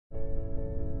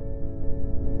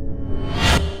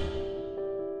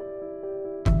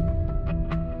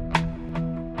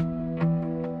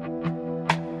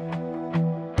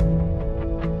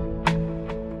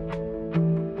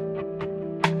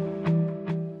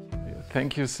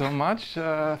Thank you so much,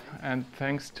 and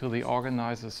thanks to the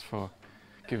organizers for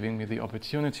giving me the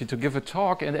opportunity to give a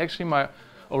talk. And actually my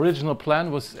original plan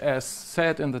was, as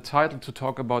said in the title, to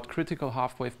talk about critical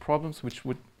half-wave problems, which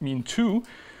would mean two.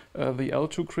 The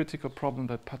L2 critical problem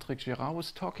that Patrick Girard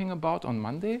was talking about on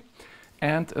Monday,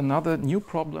 and another new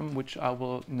problem which I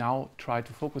will now try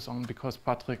to focus on because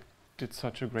Patrick did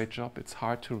such a great job. It's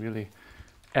hard to really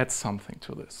add something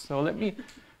to this. So let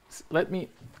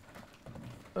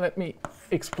me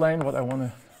explain what I want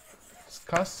to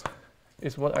discuss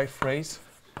is what I phrase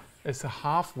as a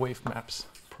half-wave maps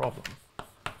problem.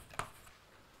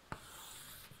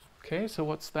 Okay, so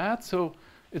what's that? So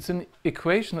it's an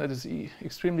equation that is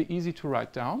extremely easy to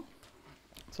write down.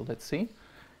 So let's see.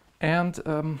 And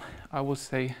I will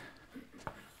say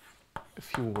a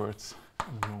few words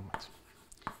in a moment.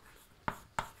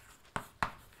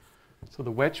 So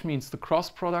the wedge means the cross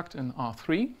product in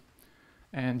R3,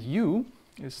 and U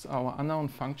is our unknown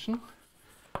function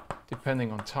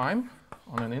depending on time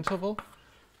on an interval,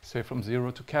 say from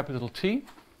 0 to capital T,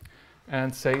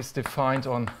 and say is defined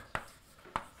on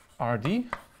RD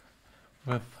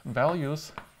with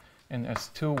values in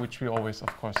S2, which we always, of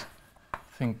course,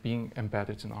 think being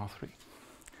embedded in R3.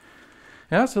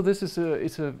 Yeah, so this is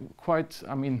a quite,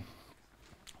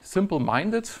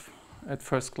 simple-minded at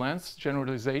first glance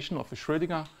generalization of a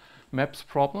Schrödinger maps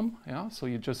problem. Yeah, so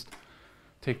you just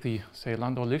take the, say,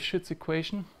 Landau-Lifshitz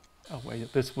equation, where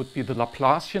this would be the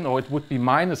Laplacian, or it would be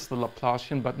minus the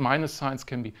Laplacian, but minus signs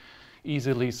can be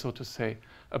easily, so to say,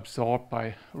 absorbed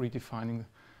by redefining the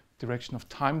direction of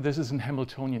time. This is an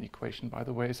Hamiltonian equation, by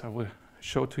the way, as I will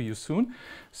show to you soon.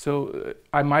 So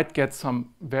I might get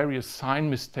some various sign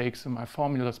mistakes in my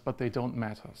formulas, but they don't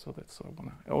matter. So that's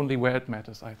only where it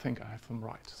matters, I think I have them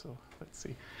right. So let's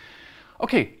see.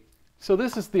 Okay, so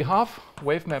this is the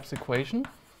half-wave maps equation.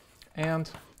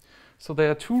 And so there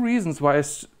are two reasons why I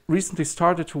recently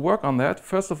started to work on that.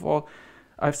 First of all,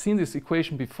 I've seen this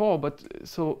equation before, but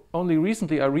so only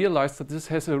recently I realized that this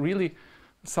has a really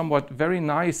somewhat very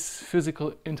nice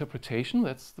physical interpretation.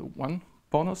 That's the one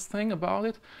bonus thing about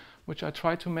it, which I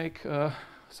try to make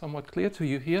somewhat clear to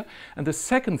you here. And the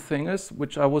second thing is,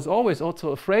 which I was always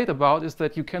also afraid about, is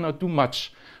that you cannot do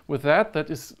much with that. That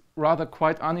is rather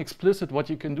quite unexplicit what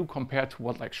you can do compared to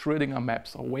what like Schrödinger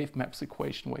maps or wave maps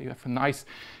equation, where you have a nice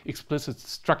explicit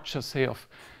structure, say, of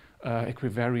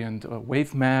equivariant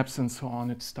wave maps and so on.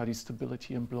 It studies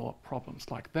stability and blow-up problems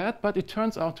like that. But it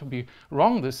turns out to be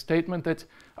wrong, this statement, that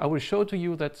I will show to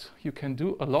you that you can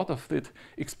do a lot of it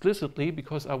explicitly,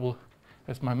 because I will,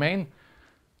 as my main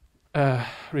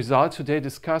result today,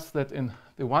 discuss that in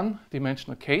the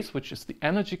one-dimensional case, which is the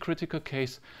energy critical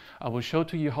case. I will show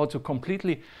to you how to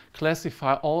completely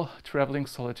classify all traveling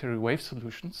solitary wave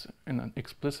solutions in an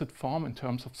explicit form in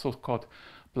terms of so-called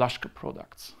Blaschke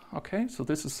products. Okay, so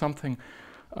this is something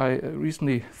I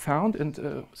recently found,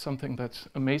 and something that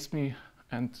amazed me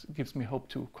and gives me hope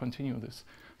to continue this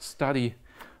study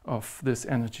of this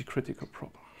energy critical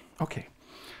problem. Okay,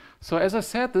 so as I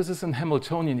said, this is an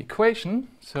Hamiltonian equation.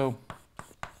 So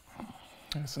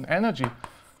there's an energy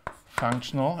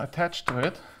functional attached to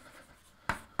it,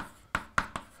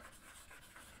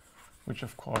 which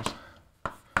of course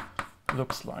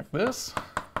looks like this.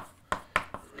 You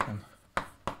can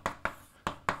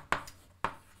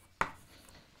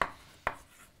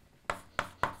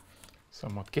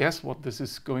somewhat guess what this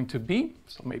is going to be.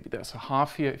 So maybe there's a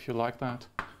half here if you like that.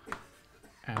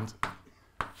 And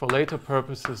for later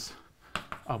purposes,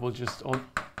 I will just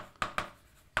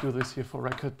do this here for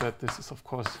record, that this is of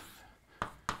course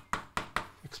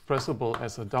expressible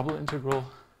as a double integral,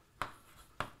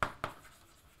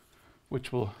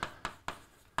 which will,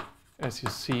 as you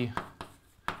see,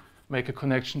 make a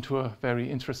connection to a very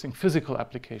interesting physical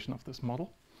application of this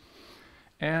model.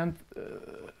 And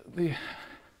the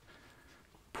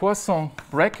Poisson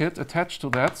bracket attached to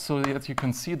that, so that you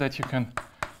can see that you can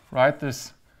write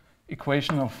this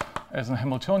equation as a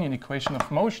Hamiltonian equation of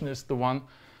motion, is the one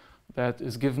that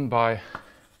is given by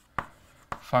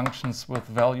functions with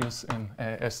values in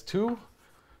S2.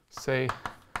 Say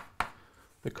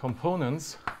the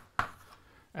components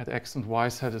at x and y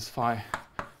satisfy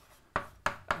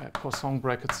a Poisson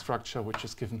bracket structure, which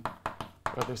is given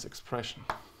by this expression.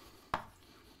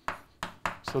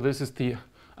 So this is the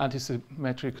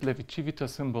antisymmetric Levi-Civita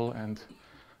symbol and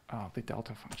the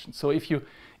delta function. So if you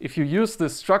use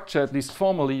this structure, at least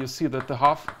formally, you see that the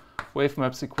half-wave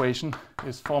maps equation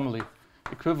is formally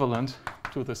equivalent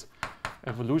to this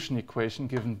evolution equation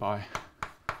given by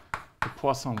the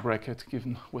Poisson bracket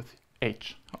given with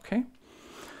h. Okay?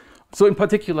 So in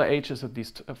particular, h is at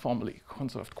least a formally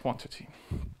conserved quantity.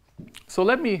 So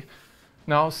let me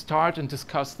now start and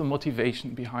discuss the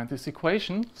motivation behind this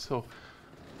equation. So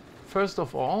first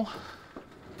of all,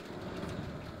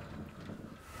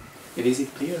 and is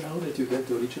it clear now that you get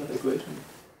the original equation?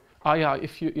 Yeah,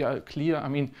 if you clear, I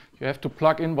mean, you have to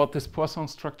plug in what this Poisson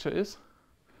structure is,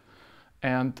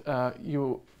 and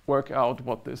you work out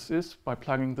what this is by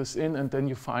plugging this in, and then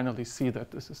you finally see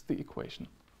that this is the equation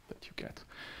that you get.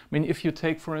 I mean, if you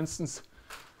take, for instance,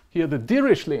 here the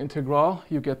Dirichlet integral,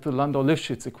 you get the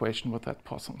Landau-Lifshitz equation with that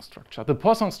Poisson structure. The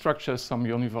Poisson structure is some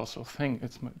universal thing.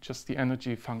 It's just the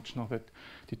energy functional that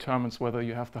determines whether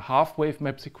you have the half-wave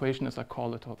maps equation, as I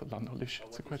call it, or the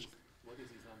Landau-Lifshitz equation. What is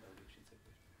this Landau-Lifshitz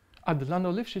equation? The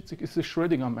Landau-Lifshitz is the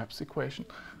Schrödinger maps equation.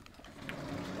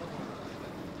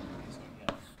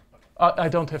 I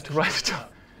don't have to write it down.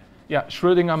 Yeah,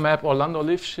 Schrödinger map or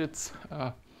Landau-Lifshitz,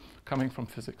 coming from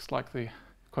physics, like the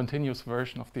continuous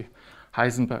version of the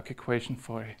Heisenberg equation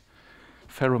for a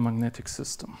ferromagnetic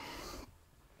system.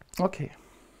 Okay.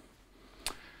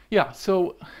 Yeah,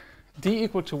 so D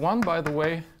equal to 1, by the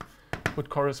way, would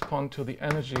correspond to the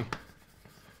energy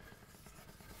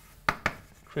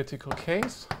critical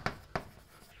case.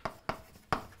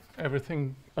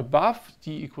 Everything above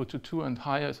D equal to 2 and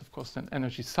higher is, of course, then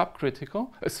energy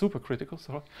subcritical, supercritical,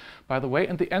 sorry, by the way.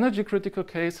 And the energy critical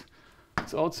case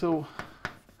is also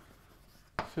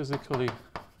physically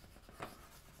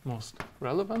most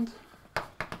relevant,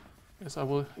 as I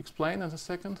will explain in a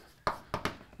second.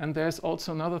 And there's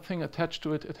also another thing attached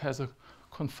to it. It has a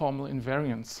conformal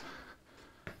invariance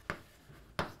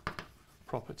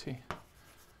property.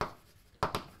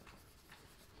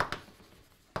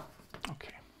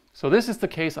 Okay, so this is the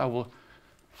case I will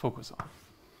focus on.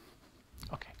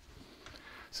 Okay,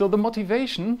 so the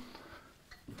motivation,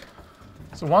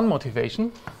 so one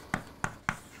motivation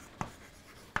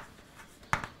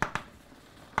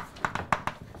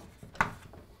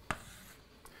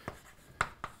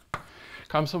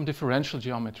comes from differential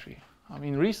geometry. I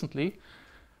mean, recently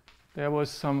there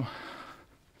was some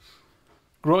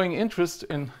growing interest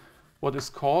in what is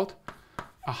called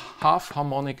a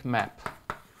half-harmonic map.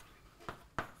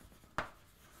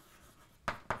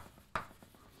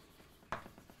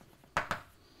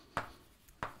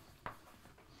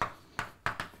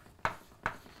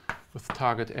 With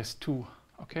target S2,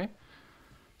 okay?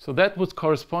 So that would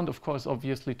correspond, of course,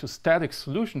 obviously to static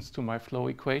solutions to my flow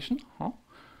equation.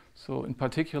 So in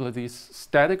particular, these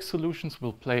static solutions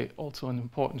will play also an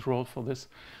important role for this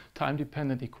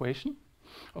time-dependent equation.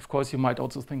 Of course, you might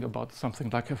also think about something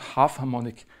like a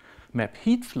half-harmonic map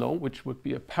heat flow, which would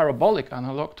be a parabolic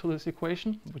analog to this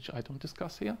equation, which I don't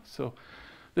discuss here. So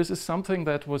this is something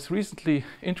that was recently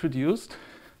introduced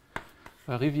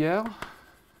by Rivière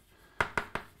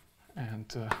and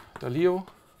Dalio.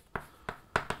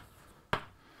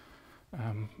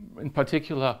 In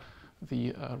particular,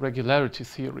 the regularity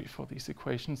theory for these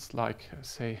equations, like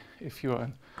say if you're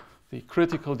in the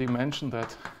critical dimension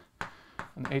that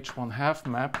an H1 half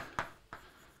map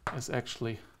is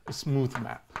actually a smooth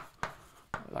map,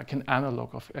 like an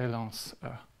analog of Élan's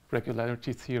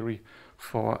regularity theory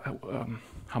for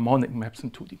harmonic maps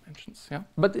in 2 dimensions. Yeah?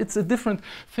 But it's a different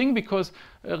thing because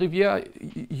Rivière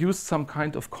used some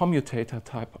kind of commutator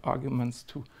type arguments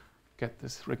to get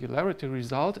this regularity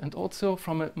result, and also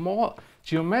from a more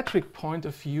geometric point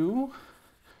of view,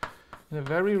 in a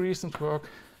very recent work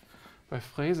by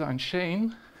Fraser and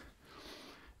Shane,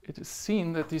 it is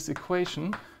seen that this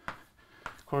equation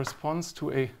corresponds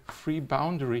to a free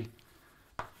boundary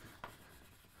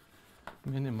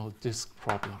minimal disk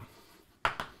problem.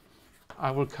 I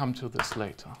will come to this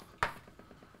later.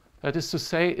 That is to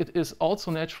say, it is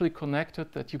also naturally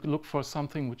connected that you look for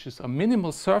something which is a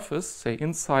minimal surface, say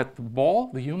inside the ball,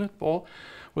 the unit ball,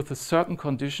 with a certain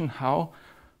condition how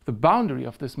the boundary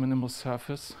of this minimal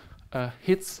surface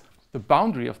hits the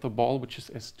boundary of the ball, which is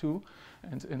S2.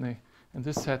 And in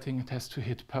this setting, it has to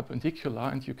hit perpendicular.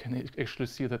 And you can actually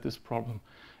see that this problem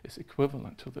is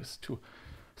equivalent to this, to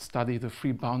study the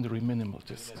free boundary minimal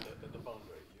disk. The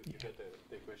boundary, you get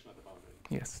the equation of the boundary.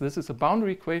 Yes, this is a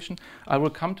boundary equation. I will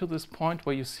come to this point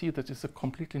where you see that it's a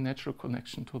completely natural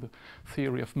connection to the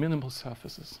theory of minimal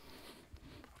surfaces.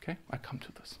 Okay, I come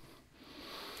to this.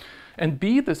 And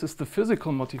B, this is the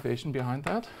physical motivation behind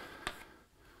that.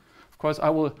 Of course, I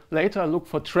will later look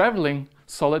for traveling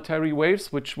solitary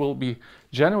waves, which will be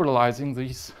generalizing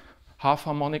these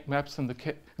half-harmonic maps in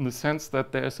the sense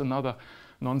that there is another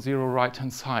non-zero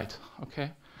right-hand side.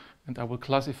 Okay, and I will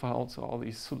classify also all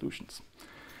these solutions.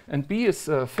 And B is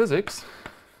physics.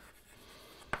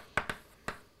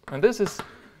 And this is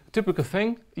typical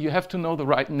thing, you have to know the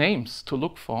right names to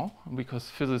look for, because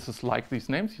physicists like these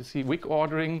names. You see Wick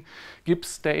ordering, Gibbs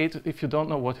state. If you don't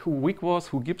know who Wick was,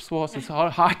 who Gibbs was, it's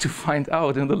hard to find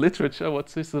out in the literature what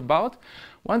this is about.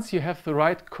 Once you have the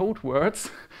right code words,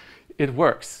 it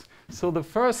works. So the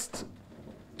first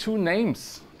two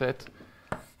names that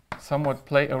somewhat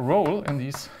play a role in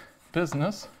this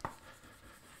business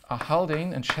are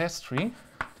Haldane and Shastry,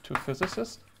 two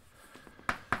physicists,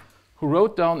 who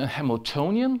wrote down a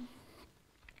Hamiltonian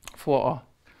for a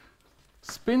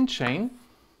spin chain,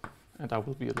 and I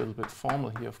will be a little bit formal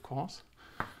here, of course,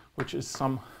 which is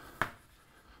some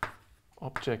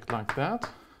object like that.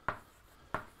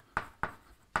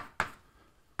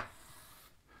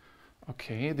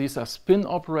 Okay, these are spin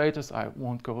operators. I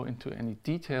won't go into any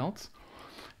details.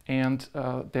 And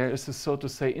there is a, so to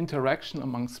say, interaction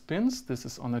among spins. This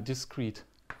is on a discrete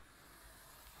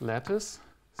lattice,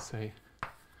 say,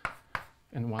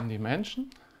 in one dimension.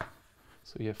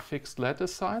 So you have fixed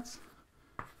lattice sites,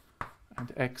 and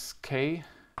xk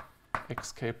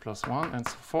plus 1, and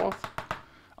so forth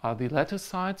are the lattice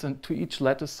sites, and to each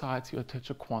lattice site you attach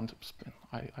a quantum spin.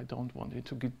 I don't want it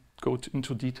to go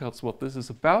into details what this is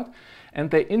about. And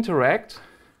they interact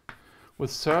with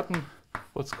certain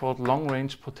what's called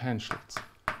long-range potentials.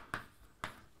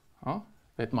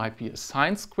 That might be a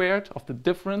sine squared of the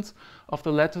difference of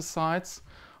the lattice sites,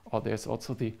 or there's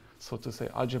also the, so to say,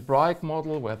 algebraic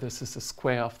model where this is a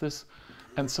square of this,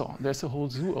 and so on. There's a whole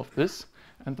zoo of this.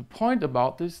 And the point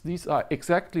about this, these are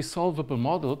exactly solvable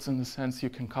models in the sense you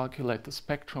can calculate the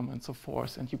spectrum and so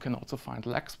forth, and you can also find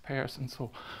Lax pairs and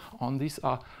so on. These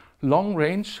are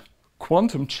long-range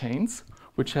quantum chains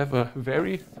which have a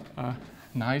very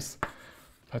nice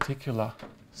particular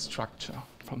structure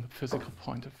from the physical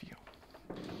point of view.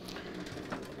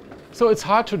 So it's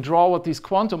hard to draw what these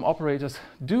quantum operators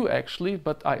do actually,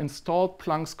 but I installed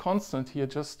Planck's constant here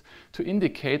just to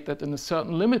indicate that in a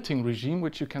certain limiting regime,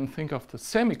 which you can think of the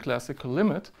semi-classical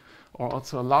limit, or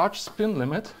also a large spin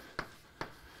limit,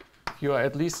 you are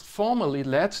at least formally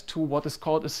led to what is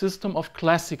called a system of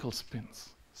classical spins.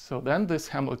 So then this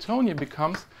Hamiltonian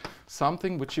becomes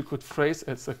something which you could phrase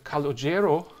as a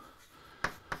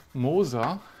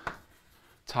Calogero-Moser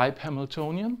type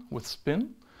Hamiltonian with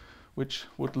spin, which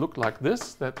would look like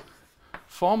this, that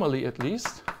formally at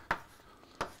least,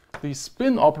 these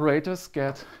spin operators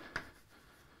get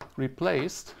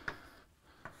replaced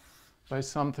by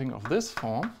something of this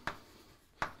form,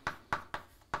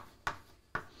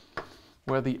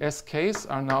 where the SKs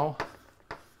are now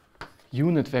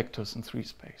unit vectors in 3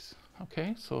 space.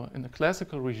 Okay, so in the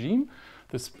classical regime,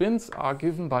 the spins are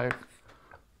given by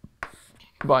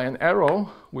an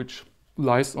arrow which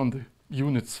lies on the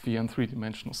unit sphere in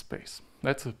 3-dimensional space.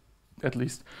 That's at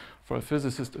least for a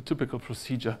physicist a typical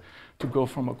procedure to go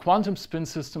from a quantum spin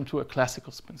system to a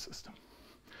classical spin system.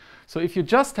 So if you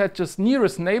just had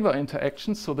nearest neighbor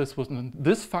interactions, so this wasn't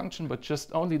this function but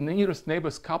just only nearest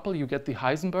neighbors couple, you get the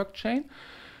Heisenberg chain.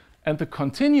 And the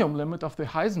continuum limit of the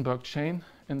Heisenberg chain,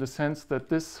 in the sense that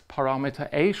this parameter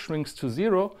A shrinks to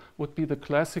 0, would be the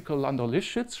classical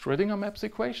Landau-Lifshitz Schrödinger maps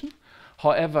equation.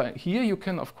 However, here you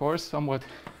can of course somewhat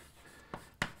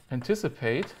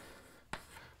anticipate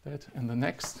that in the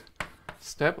next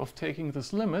step of taking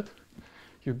this limit,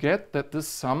 you get that this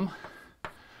sum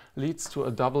leads to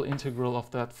a double integral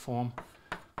of that form,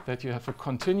 that you have a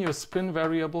continuous spin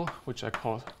variable, which I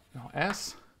call now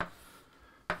S,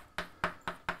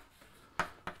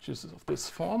 which is of this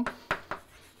form,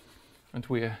 and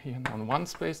we are here on 1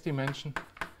 space dimension.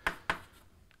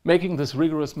 Making this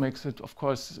rigorous makes it, of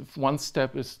course, if one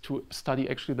step is to study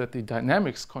actually that the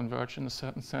dynamics converge in a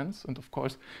certain sense, and of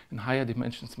course in higher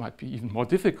dimensions might be even more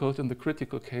difficult. In the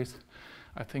critical case,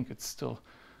 I think it's still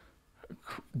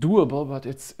doable, but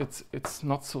it's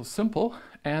not so simple.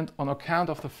 And on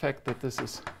account of the fact that this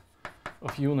is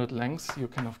of unit length, you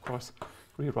can of course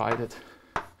rewrite it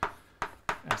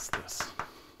as this,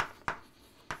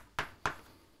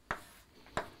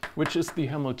 which is the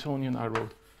Hamiltonian I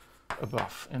wrote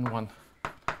above in 1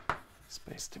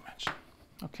 space dimension.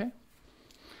 Okay.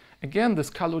 Again, this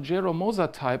Calogero-Moser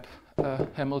type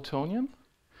Hamiltonian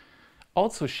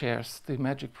also shares the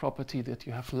magic property that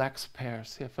you have Lax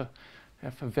pairs. You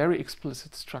have a very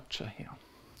explicit structure here.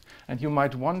 And you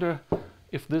might wonder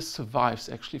if this survives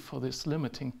actually for this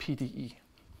limiting PDE.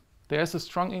 There's a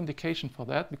strong indication for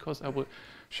that, because I will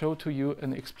show to you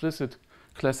an explicit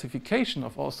classification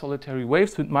of all solitary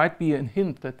waves. It might be a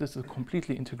hint that this is a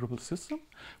completely integrable system,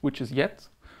 which is yet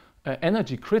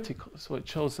energy critical. So it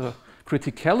shows a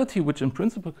criticality, which in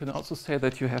principle can also say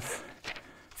that you have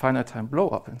finite time blow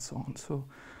up and so on. So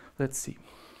let's see.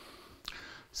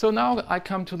 So now I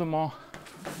come to the more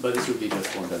But it should be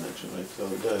just one dimension, right? So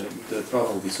the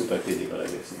problem will be supercritical, I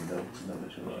guess, in the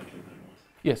dimensional algebra.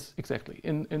 Yes, exactly.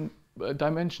 In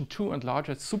dimension 2 and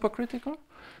larger, it's supercritical.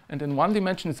 And in one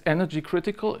dimension, it's energy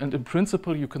critical. And in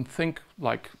principle, you can think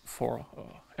like for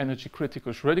energy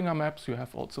critical Schrödinger maps, you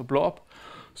have also blow-up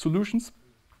solutions.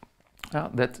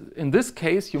 That in this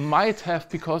case, you might have,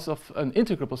 because of an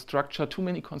integrable structure, too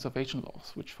many conservation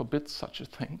laws, which forbids such a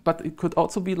thing. But it could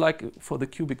also be like for the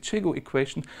cubic Chego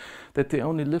equation, that they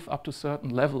only live up to a certain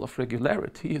level of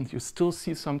regularity, and you still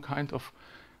see some kind of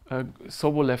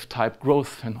Sobolev type growth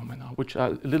phenomena, which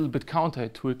are a little bit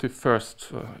counterintuitive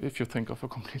first, if you think of a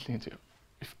completely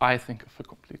if I think of a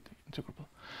completely integrable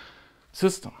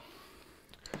system.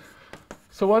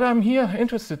 So what I'm here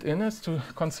interested in is to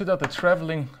consider the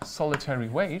traveling solitary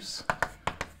waves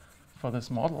for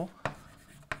this model.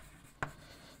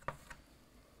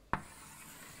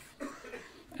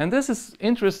 And this is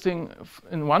interesting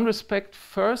in one respect.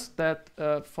 First, that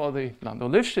for the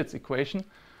Landau-Lifshitz equation,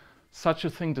 such a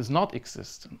thing does not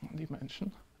exist in one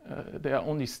dimension. There are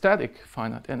only static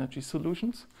finite energy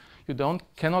solutions. You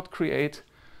cannot create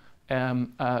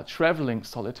traveling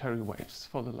solitary waves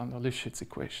for the Landau-Lifshitz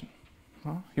equation.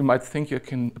 You might think you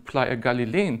can apply a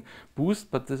Galilean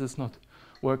boost, but this is not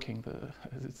working.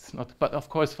 It's not. But of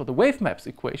course, for the wave maps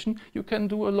equation, you can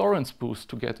do a Lorentz boost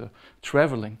to get a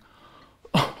traveling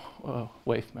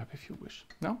wave map if you wish.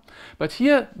 No? But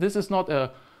here, this is not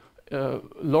a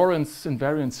Lorentz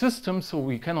invariant system, so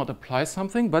we cannot apply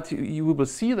something, but you will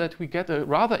see that we get a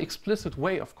rather explicit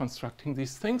way of constructing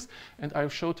these things, and I'll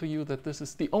show to you that this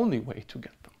is the only way to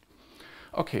get them.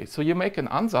 Okay, so you make an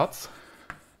ansatz,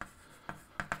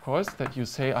 of course, that you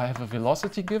say I have a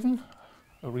velocity given,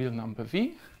 a real number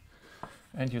v,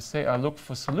 and you say I look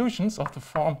for solutions of the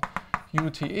form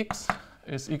utx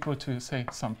is equal to, say,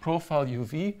 some profile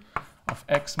uv of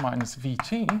x minus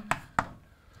vt.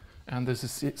 And this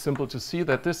is simple to see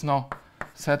that this now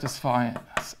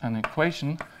satisfies an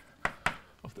equation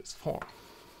of this form.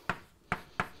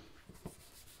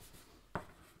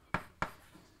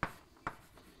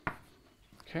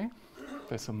 Okay,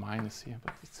 there's a minus here,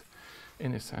 but it's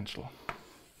inessential.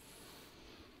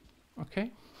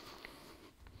 Okay,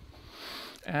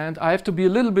 and I have to be a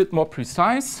little bit more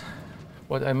precise.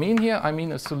 What I mean here, I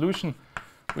mean a solution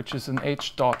which is an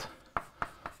h dot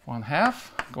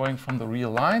 1/2 going from the real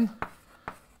line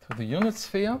to the unit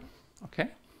sphere,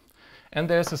 okay? And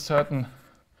there's a certain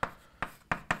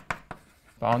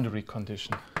boundary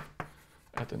condition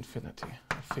at infinity,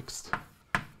 a fixed,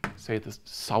 say the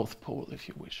south pole if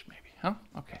you wish, maybe, huh?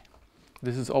 Okay,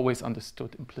 this is always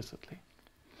understood implicitly.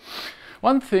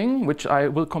 One thing which I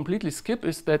will completely skip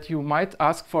is that you might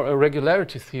ask for a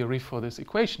regularity theory for this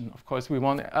equation. Of course, we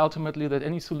want ultimately that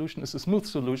any solution is a smooth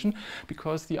solution,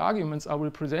 because the arguments I will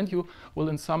present you will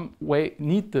in some way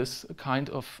need this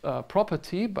kind of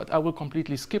property, but I will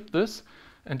completely skip this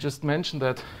and just mention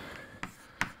that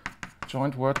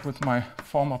joint work with my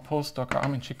former postdoc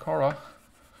Armin Chikora,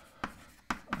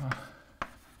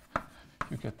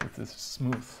 you get that this is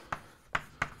smooth.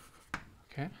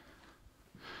 Okay.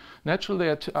 Naturally,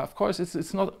 of course,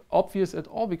 it's not obvious at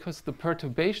all, because the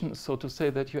perturbation, so to say,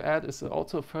 that you add is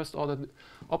also a first-order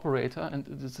operator, and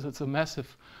it's a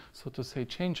massive, so to say,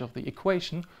 change of the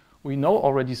equation. We know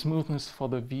already smoothness for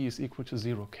the v is equal to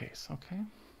 0 case, okay?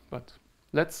 But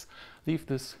let's leave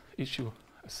this issue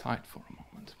aside for a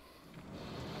moment.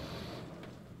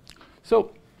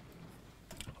 So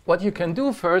what you can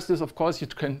do first is, of course, you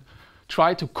can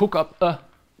try to cook up a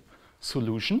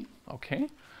solution, okay?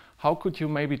 How could you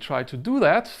maybe try to do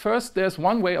that? First, there's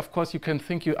one way, of course, you can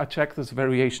think you attack this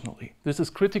variationally. This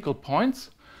is critical points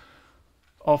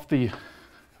of the,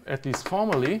 at least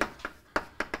formally,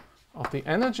 of the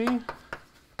energy.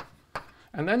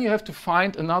 And then you have to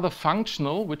find another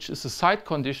functional, which is a side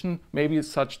condition. Maybe it's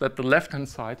such that the left-hand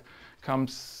side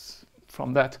comes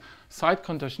from that side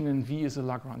condition, and V is a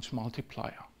Lagrange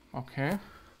multiplier. Okay.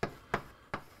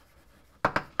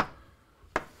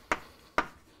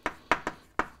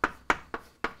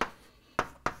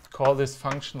 Call this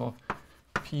functional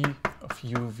P of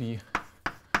uv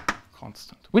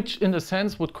constant, which in a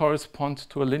sense would correspond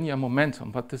to a linear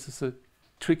momentum, but this is a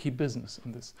tricky business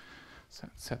in this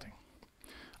setting.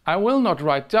 I will not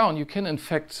write down. You can in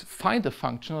fact find a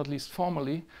function, at least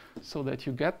formally, so that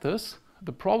you get this.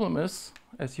 The problem is,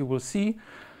 as you will see,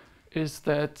 is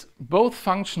that both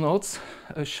functionals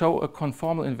show a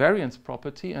conformal invariance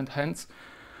property, and hence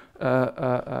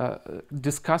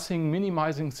discussing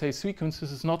minimizing, say,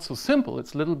 sequences is not so simple.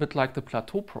 It's a little bit like the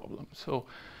plateau problem. So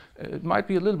it might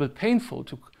be a little bit painful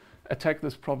to attack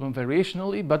this problem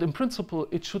variationally, but in principle,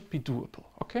 it should be doable,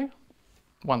 okay?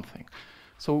 One thing.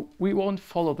 So we won't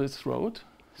follow this road.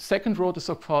 Second road is,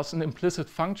 of course, an implicit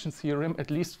function theorem. At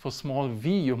least for small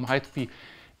v, you might be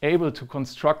able to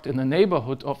construct in the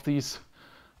neighborhood of these,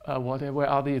 where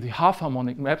are the half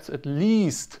harmonic maps, at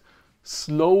least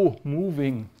slow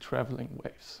moving traveling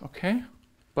waves, okay?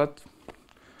 But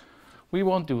we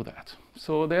won't do that.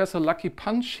 So there's a lucky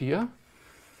punch here,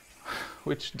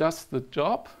 which does the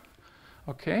job,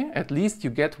 okay? At least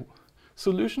you get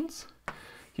solutions.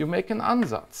 You make an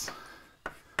ansatz.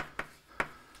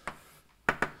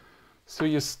 So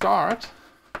you start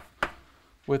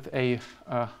with a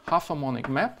half harmonic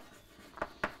map,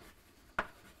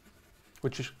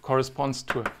 which corresponds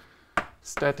to a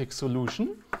static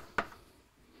solution.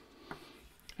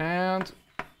 And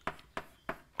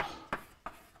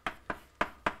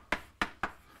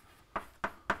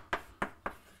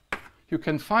you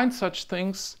can find such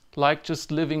things like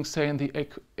just living, say, in the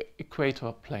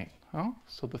equator plane.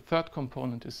 So the third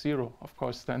component is 0. Of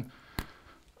course, then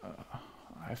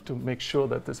I have to make sure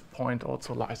that this point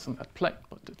also lies in that plane,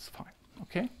 but it's fine,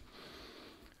 okay?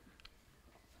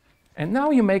 And now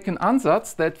you make an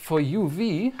ansatz that for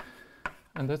uv,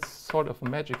 and that's sort of a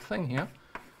magic thing here,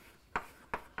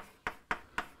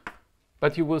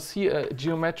 but you will see a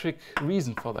geometric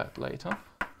reason for that later.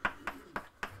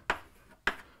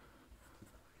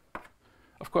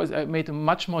 Of course, I made a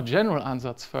much more general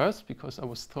ansatz first because I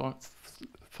was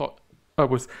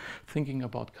thinking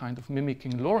about kind of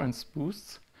mimicking Lorentz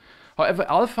boosts. However,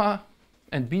 alpha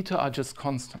and beta are just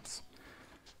constants.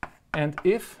 And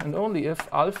if and only if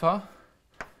alpha,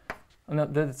 no,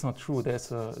 that is not true,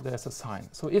 there's a sign.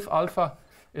 So if alpha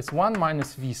is 1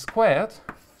 minus v squared,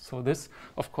 so this,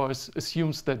 of course,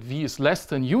 assumes that v is less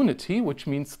than unity, which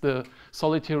means the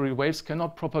solitary waves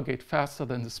cannot propagate faster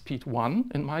than the speed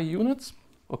 1 in my units.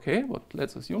 Okay, but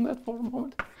let's assume that for a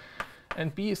moment.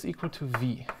 And b is equal to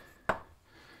v.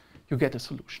 You get a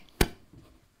solution.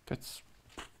 It's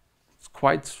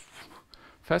quite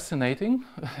fascinating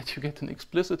that you get an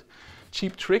explicit,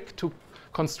 cheap trick to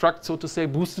construct, so to say,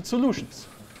 boosted solutions.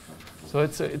 So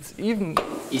it's even...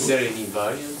 Is there any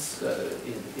invariance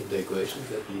in the equation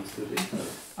that leads to this? No.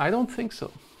 I don't think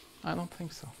so. I don't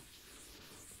think so.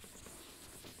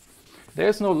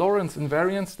 There's no Lorentz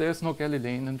invariance. There's no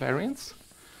Galilean invariance.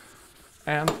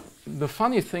 And the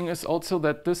funny thing is also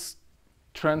that this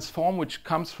transform, which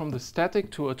comes from the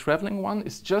static to a traveling one,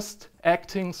 is just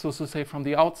acting, so to say, from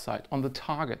the outside, on the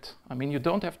target. I mean, you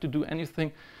don't have to do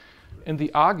anything in the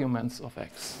arguments of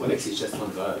x. Well, x is just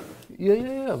one variable.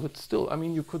 Yeah, but still, I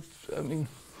mean, you could, I mean...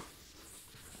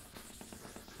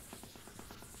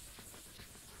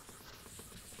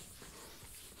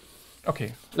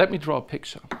 Okay, let me draw a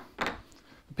picture.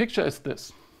 The picture is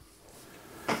this.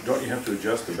 Don't you have to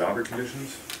adjust the boundary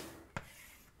conditions?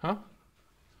 Huh?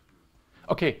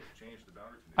 Okay,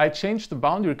 I change the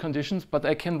boundary conditions, but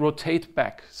I can rotate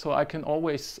back. So I can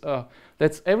always,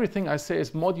 that's everything I say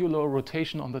is modular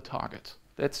rotation on the target.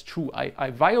 That's true.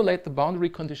 I violate the boundary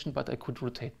condition, but I could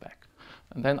rotate back.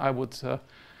 And then I would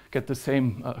get the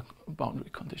same boundary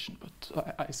condition. But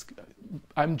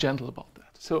I'm gentle about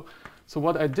that. So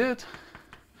what I did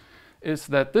is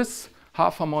that this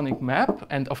half harmonic map,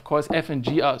 and of course f and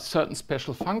g are certain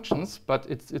special functions, but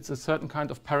it's a certain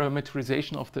kind of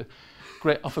parameterization of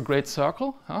a great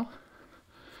circle,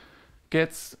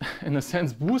 gets in a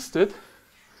sense boosted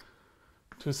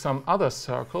to some other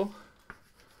circle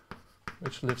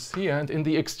which lives here. And in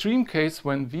the extreme case,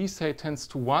 when v say tends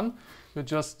to 1, you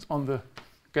just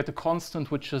get a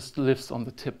constant which just lives on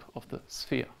the tip of the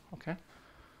sphere.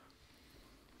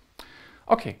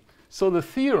 Okay, so the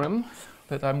theorem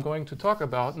that I'm going to talk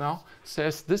about now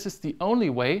says this is the only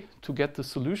way to get the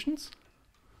solutions,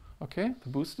 the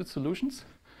boosted solutions,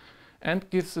 and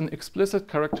gives an explicit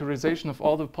characterization of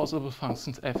all the possible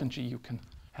functions f and g you can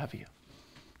have here.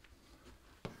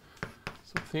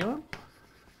 So theorem.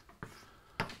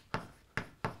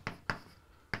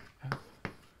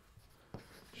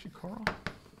 Shikora.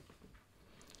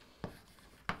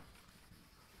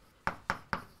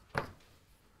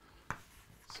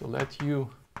 So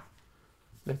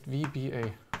let v be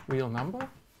a real number,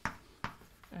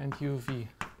 and uv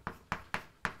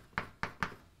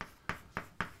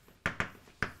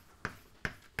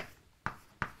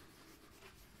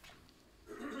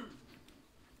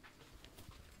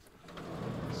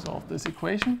solve this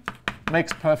equation.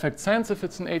 Makes perfect sense if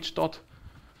it's an h dot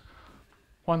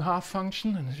 1/2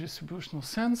 function in a distributional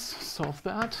sense. Solve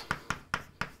that.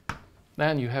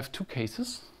 Then you have two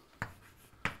cases.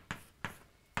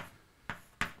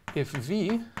 If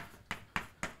v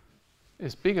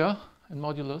is bigger in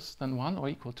modulus than 1 or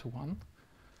equal to 1,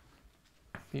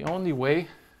 the only way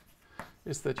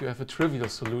is that you have a trivial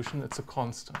solution. It's a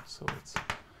constant, so it's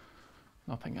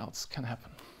nothing else can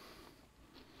happen.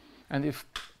 And if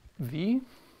V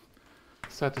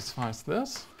satisfies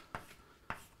this,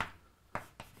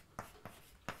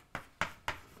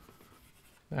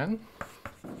 then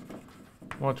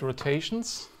mod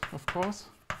rotations, of course,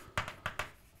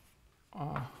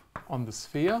 on the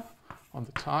sphere, on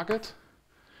the target,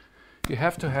 you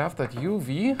have to have that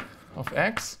uv of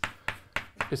x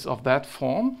is of that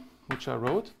form, which I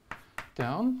wrote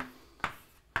down.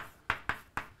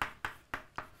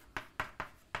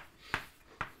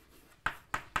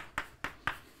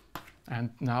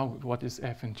 And now what is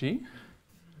f and g?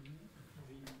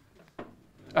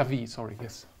 V, sorry,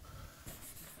 yes.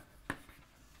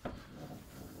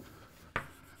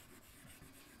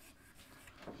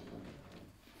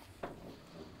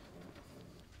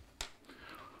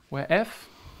 Where f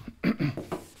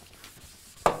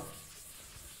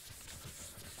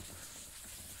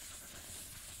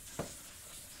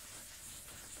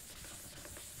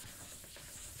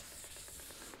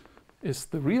is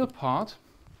the real part,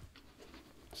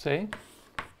 say,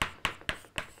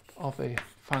 of a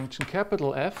function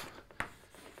capital F,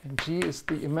 and g is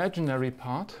the imaginary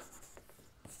part,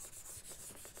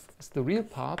 is the real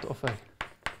part of a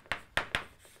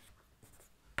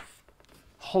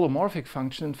holomorphic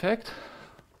function, in fact,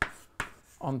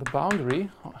 on the boundary,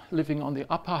 living on the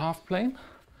upper half plane,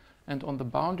 and on the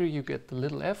boundary you get the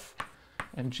little f,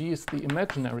 and g is the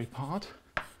imaginary part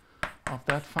of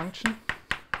that function,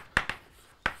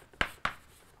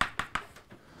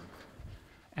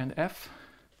 and f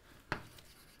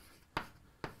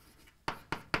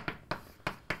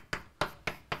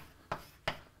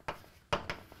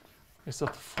is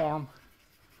of the form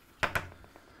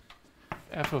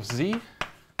f of z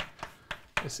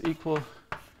is equal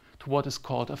to what is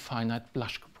called a finite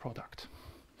Blaschke product.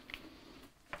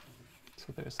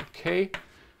 So there's a k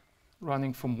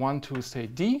running from 1 to, say,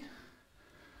 d,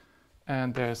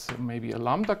 and there's maybe a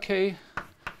lambda k,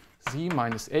 z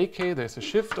minus ak, there's a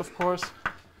shift, of course.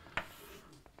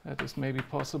 That is maybe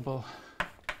possible,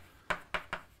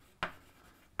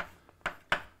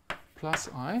 plus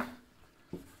I,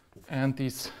 and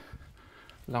these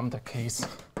lambda k's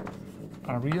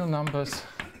are real numbers,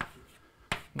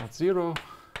 not zero,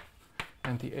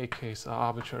 and the ak's are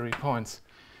arbitrary points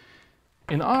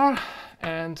in R,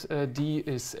 and d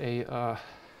is a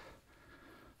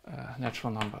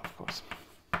natural number, of course.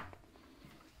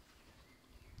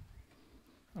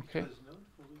 Okay.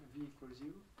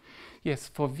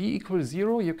 Yes, for v equals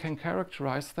 0, you can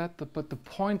characterize that, but the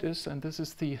point is, and this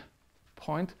is the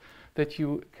point, that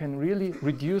you can really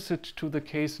reduce it to the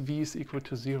case v is equal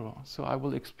to 0. So I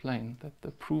will explain that the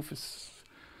proof is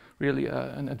really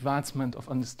an advancement of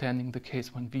understanding the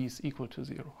case when v is equal to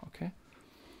 0. Okay.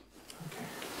 Okay.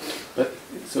 But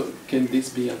so can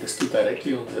this be understood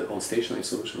directly on stationary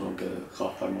solution of the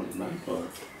half harmonic map, or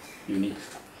you need?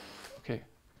 Okay.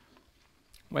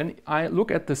 When I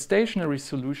look at the stationary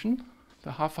solution,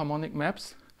 the half harmonic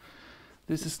maps,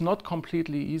 this is not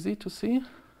completely easy to see,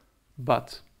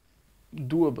 but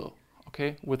doable,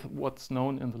 okay, with what's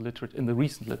known in the literature, in the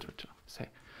recent literature, say.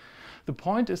 The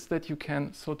point is that you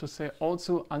can, so to say,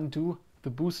 also undo the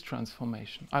boost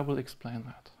transformation. I will explain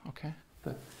that, okay?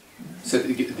 So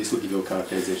this would give you a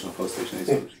characterization of all stationary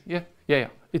solutions? Yeah.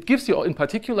 It gives you, in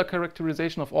particular,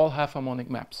 characterization of all half harmonic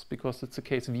maps, because it's a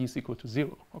case v is equal to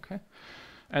 0, okay?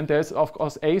 And there's, of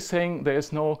course, A saying there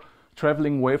is no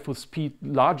traveling wave with speed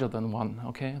larger than 1,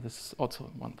 okay? This is also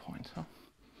one point. Huh?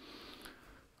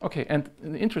 Okay, and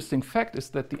the interesting fact is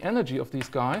that the energy of these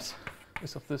guys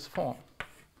is of this form.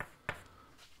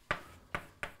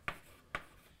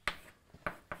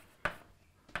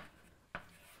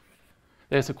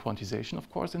 There's a quantization, of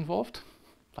course, involved,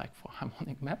 like for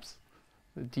harmonic maps,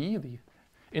 the d, the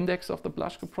index of the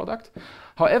Blaschke product.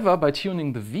 However, by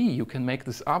tuning the v, you can make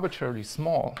this arbitrarily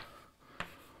small.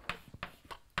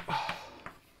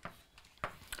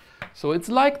 So it's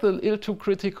like the L2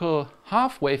 critical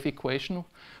half-wave equation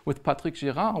with Patrick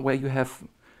Girard, where you have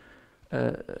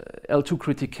L2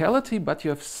 criticality, but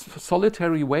you have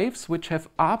solitary waves which have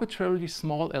arbitrarily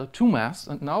small L2 mass,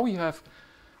 and now you have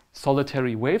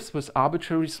solitary waves with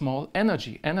arbitrarily small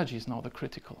energy. Energy is now the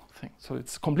critical thing. So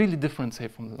it's completely different, say,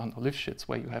 from the Landau-Lifshitz,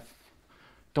 where you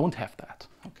don't have that.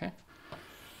 Okay.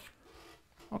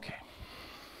 Okay.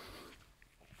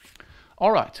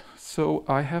 All right. So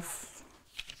I have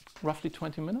roughly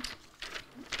 20 minutes.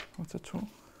 What's that true?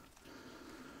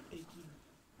 18.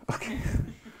 Okay.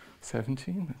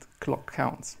 17. The clock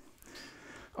counts.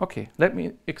 Okay. Let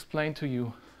me explain to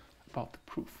you about the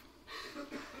proof.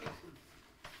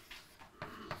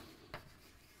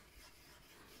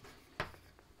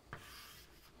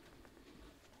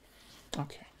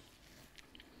 Okay.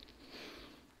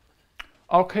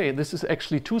 Okay, this is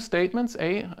actually two statements,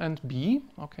 A and B.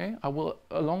 Okay, I will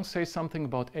along say something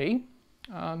about A,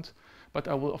 but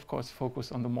I will of course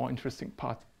focus on the more interesting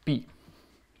part, B.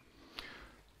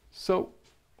 So,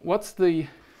 what's the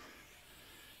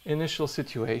initial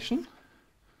situation?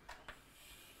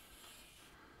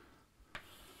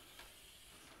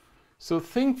 So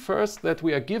think first that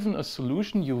we are given a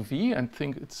solution uv and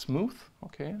think it's smooth,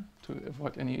 okay, to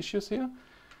avoid any issues here.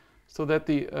 So that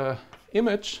the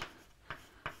image,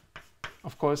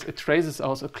 of course, it traces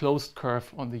out a closed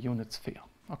curve on the unit sphere,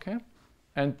 okay?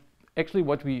 And actually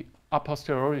what we a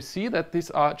posteriori see that these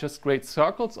are just great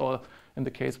circles, or in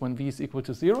the case when v is equal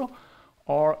to 0,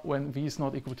 or when v is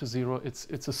not equal to 0,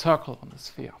 it's a circle on the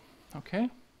sphere, okay?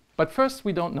 But first,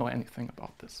 we don't know anything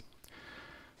about this,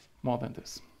 more than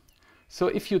this. So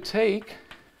if you take,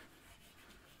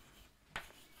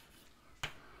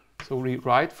 so we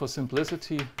write for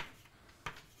simplicity,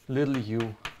 little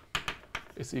u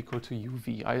is equal to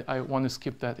uv. I want to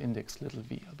skip that index little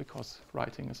v because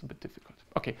writing is a bit difficult.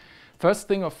 Okay, first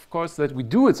thing, of course, that we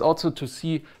do is also to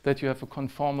see that you have a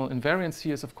conformal invariance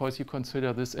here is, of course, you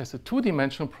consider this as a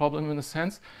two-dimensional problem in a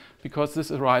sense, because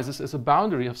this arises as a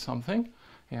boundary of something.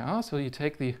 Yeah, so you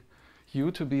take the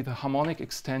u to be the harmonic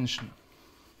extension.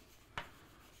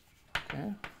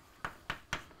 Okay,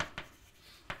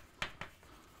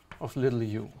 of little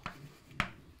u.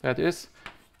 That is,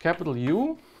 capital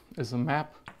U is a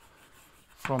map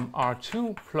from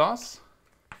R2 plus,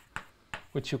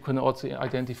 which you can also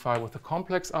identify with the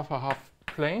complex upper half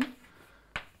plane,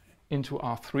 into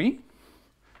R3.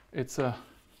 It's a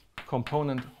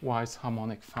component-wise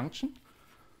harmonic function.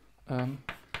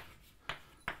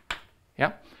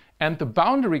 Yeah, and the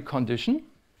boundary condition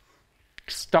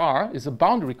star is a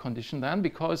boundary condition then,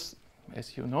 because,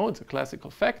 as you know, it's a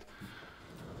classical fact,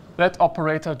 that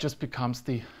operator just becomes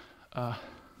the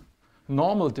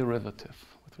normal derivative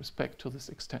with respect to this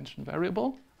extension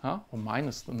variable, or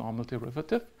minus the normal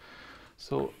derivative.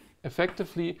 So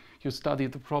effectively, you study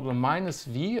the problem minus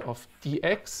v of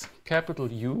dx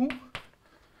capital U,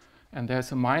 and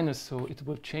there's a minus, so it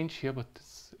will change here, but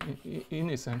it's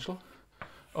inessential,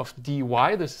 of dy.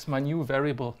 This is my new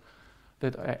variable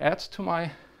that I add to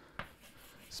my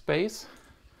space,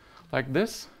 like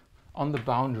this, on the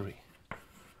boundary.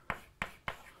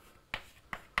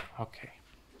 Okay,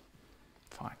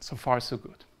 fine, so far so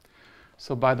good.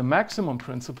 So by the maximum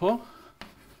principle,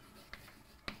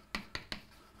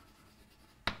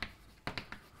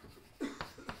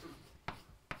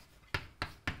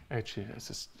 actually there's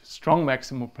a strong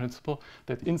maximum principle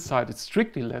that inside it's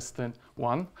strictly less than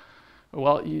 1.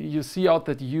 Well, you see out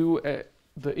that u,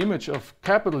 the image of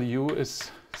capital U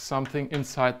is something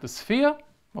inside the sphere,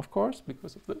 of course,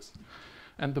 because of this.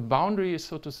 And the boundary is,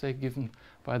 so to say, given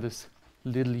by this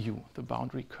little u, the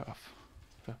boundary curve,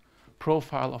 the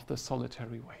profile of the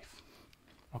solitary wave.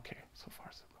 Okay, so far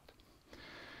so good.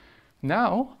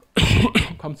 Now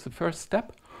comes the first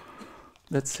step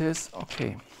that says,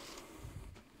 okay,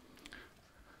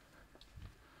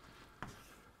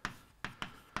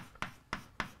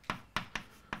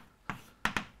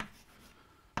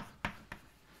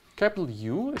 capital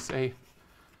U is a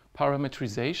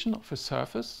parametrization of a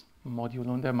surface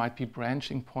modulo, and there might be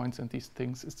branching points and these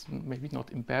things. It's maybe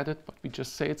not embedded, but we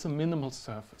just say it's a minimal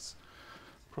surface,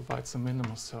 provides a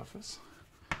minimal surface.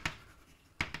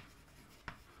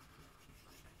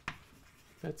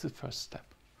 That's the first step.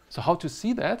 So how to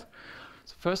see that?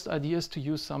 The first idea is to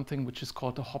use something which is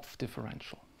called a Hopf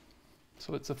differential.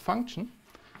 So it's a function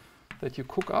that you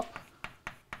cook up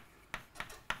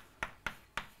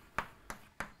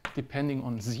depending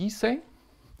on z, say.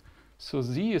 So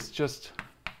z is just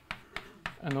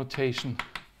a notation,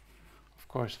 of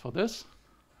course, for this.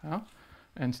 Yeah?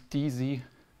 And dz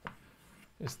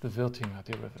is the Wirtinger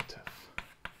derivative.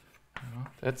 Yeah?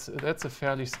 That's a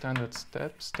fairly standard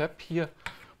step here,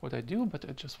 what I do, but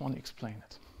I just want to explain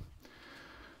it.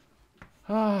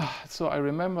 So I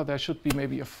remember there should be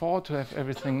maybe a 4 to have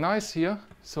everything nice here.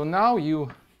 So now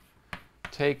you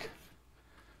take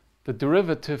the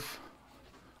derivative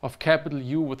of capital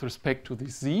U with respect to the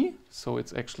z. So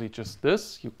it's actually just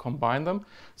this. You combine them.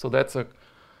 So that's a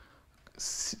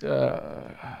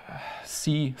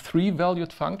C3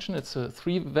 valued function. It's a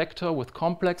 3 vector with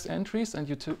complex entries. And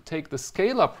you take the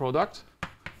scalar product,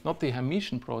 not the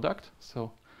Hermitian product.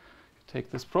 So you take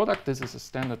this product. This is a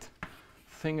standard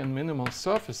thing in minimal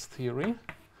surface theory.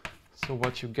 So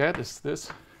what you get is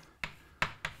this.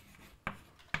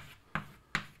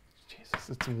 Jesus,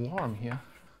 it's warm here.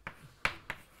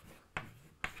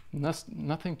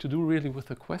 Nothing to do really with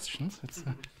the questions. It's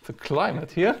the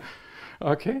climate here.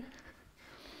 Okay.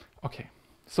 Okay,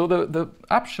 so the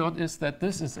upshot is that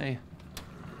this is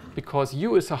because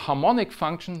u is a harmonic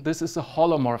function, this is a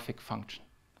holomorphic function.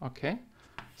 Okay,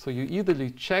 so you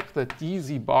easily check that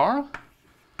dz bar,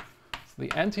 so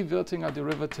the anti-Wirtinger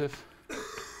derivative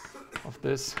of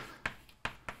this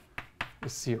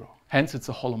is 0. Hence, it's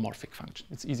a holomorphic function.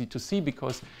 It's easy to see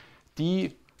because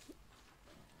dz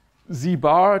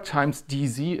bar times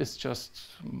dz is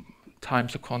just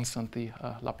times a constant, the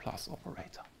Laplace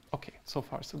operator. Okay, so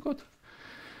far so good.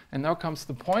 And now comes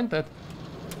the point that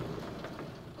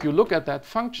you look at that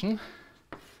function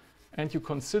and you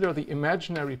consider the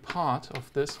imaginary part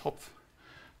of this Hopf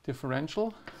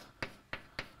differential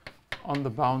on the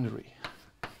boundary.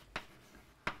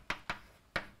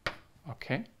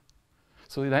 Okay,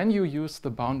 so then you use the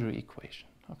boundary equation.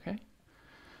 Okay,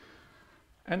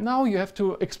 and now you have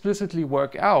to explicitly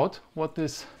work out what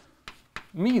this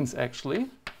means actually.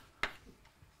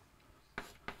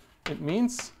 It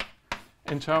means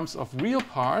in terms of real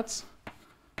parts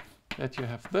that you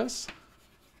have this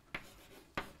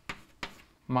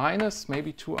minus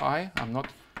maybe 2i. I'm not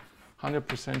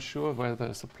 100% sure whether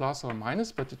there's a plus or a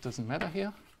minus, but it doesn't matter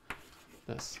here.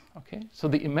 This, okay? So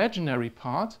the imaginary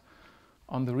part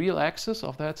on the real axis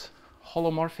of that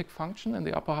holomorphic function in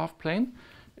the upper half plane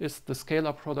is the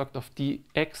scalar product of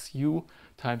dxu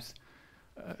times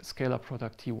scalar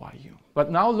product tyu. But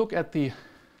now look at the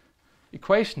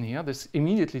equation here. This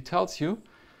immediately tells you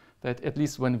that at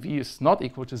least when v is not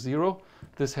equal to 0,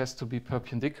 this has to be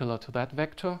perpendicular to that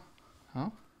vector.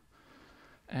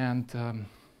 And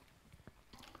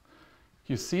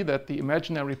you see that the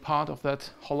imaginary part of that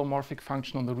holomorphic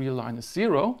function on the real line is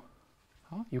 0.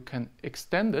 You can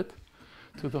extend it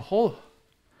to the whole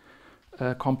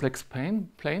complex plane,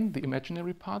 the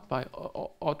imaginary part, by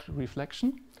odd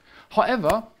reflection.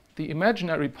 However, the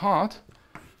imaginary part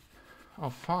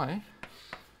of phi,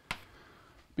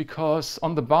 because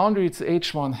on the boundary it's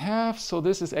h1 half, so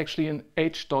this is actually an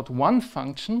h.1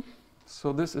 function.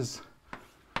 So this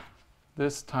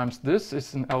times this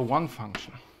is an L1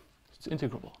 function. It's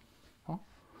integrable.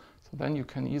 So then you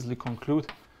can easily conclude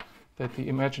that the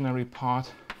imaginary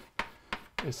part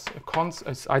is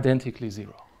identically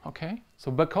 0. Okay?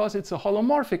 So because it's a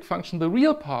holomorphic function, the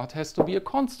real part has to be a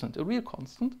constant, a real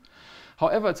constant.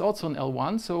 However, it's also an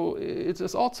L1, so it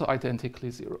is also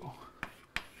identically 0.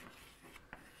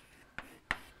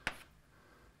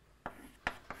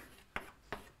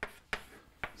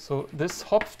 So this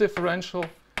Hopf differential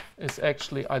is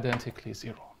actually identically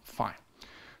 0. Fine.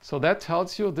 So that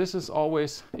tells you this is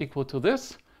always equal to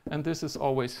this, and this is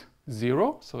always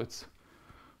 0. So it's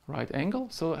right angle.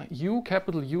 So U,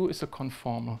 capital U, is a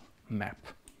conformal map.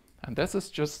 And this is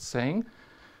just saying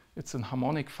it's a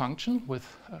harmonic function with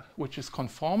which is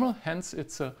conformal. Hence,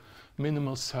 it's a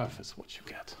minimal surface, what you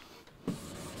get.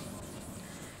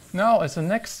 Now, as a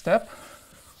next step,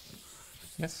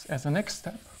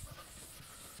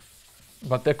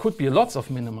 but there could be lots of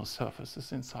minimal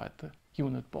surfaces inside the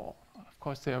unit ball. Of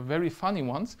course, they are very funny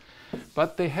ones,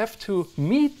 but they have to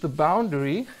meet the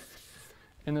boundary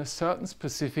in a certain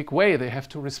specific way. They have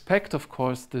to respect, of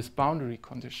course, this boundary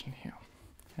condition here.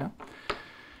 Yeah?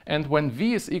 And when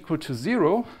v is equal to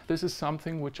 0, this is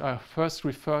something which I first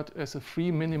referred as a free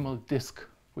minimal disk,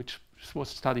 which was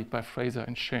studied by Fraser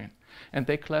and Schoen. And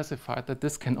they classified that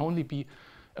this can only be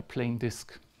a plane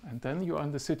disk. And then you are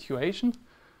in the situation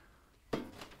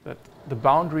that the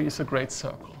boundary is a great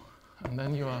circle. And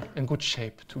then you are in good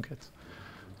shape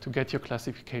to get your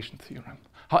classification theorem.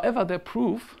 However, their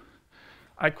proof,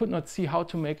 I could not see how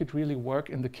to make it really work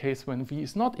in the case when v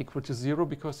is not equal to 0,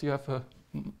 because you have a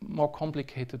more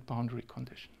complicated boundary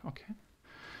condition. Okay?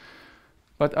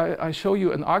 But I show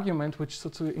you an argument which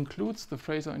sort of includes the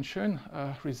Fraser and Schoen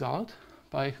result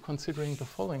by considering the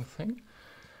following thing.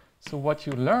 So what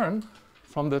you learn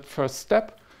from that first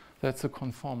step, that's a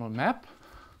conformal map.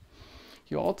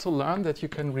 You also learn that you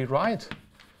can rewrite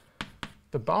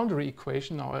the boundary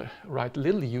equation. Now I write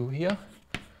little u here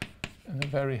in a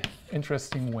very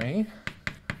interesting way.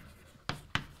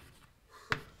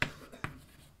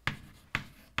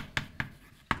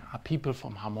 People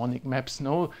from harmonic maps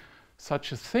know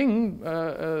such a thing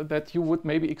that you would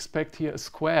maybe expect here a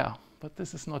square. But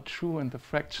this is not true in the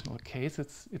fractional case.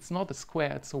 It's not a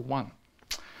square, it's a 1.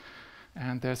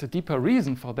 And there's a deeper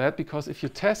reason for that, because if you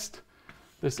test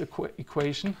this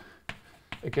equation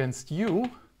against u,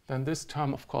 then this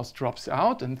term, of course, drops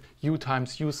out, and u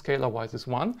times u scalar-wise is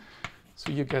 1.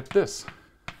 So you get this.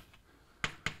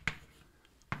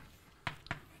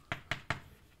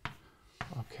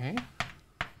 Okay.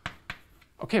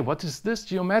 Okay, what is this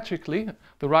geometrically?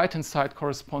 The right-hand side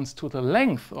corresponds to the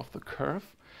length of the curve,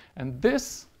 and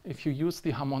this if you use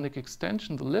the harmonic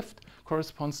extension, the lift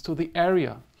corresponds to the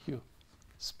area you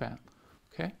span.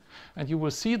 Okay? And you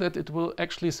will see that it will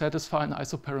actually satisfy an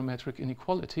isoperimetric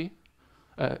inequality,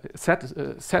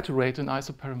 saturate an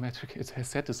isoperimetric, it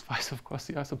satisfies, of course,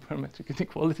 the isoperimetric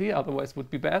inequality, otherwise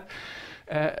would be bad,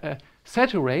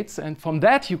 saturates, and from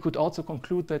that you could also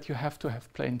conclude that you have to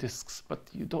have plane disks, but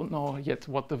you don't know yet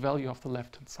what the value of the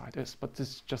left-hand side is, but this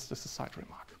is just as a side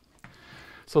remark.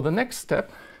 So the next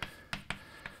step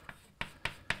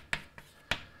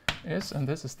is, and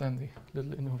this is then the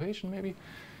little innovation maybe,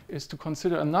 is to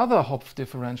consider another Hopf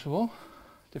differential.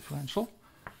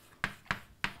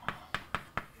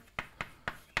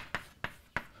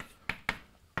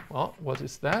 Well, what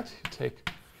is that? You take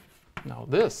now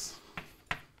this.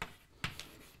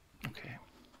 Okay,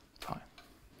 fine.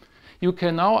 You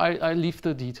can now, I leave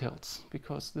the details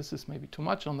because this is maybe too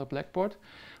much on the blackboard.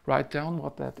 Write down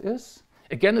what that is.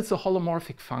 Again, it's a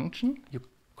holomorphic function. You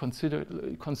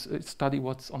study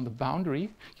what's on the boundary.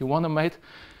 You want to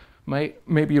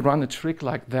maybe run a trick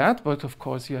like that, but of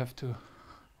course you have to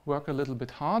work a little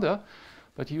bit harder.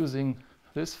 But using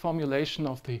this formulation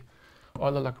of the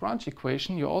Euler-Lagrange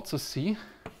equation, you also see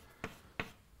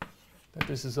that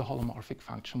this is a holomorphic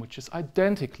function which is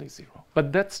identically zero.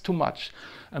 But that's too much.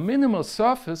 A minimal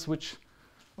surface, which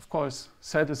of course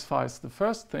satisfies the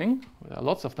first thing, there are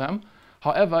lots of them,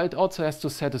 however, it also has to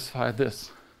satisfy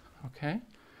this. Okay?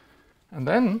 And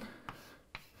then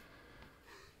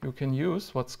you can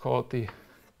use what's called the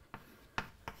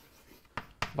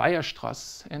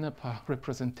Weierstrass Enneper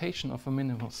representation of a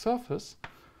minimal surface.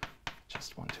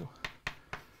 Just want to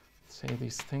say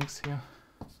these things here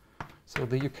so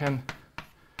that you can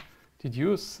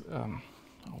deduce,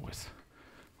 always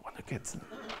want to get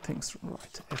things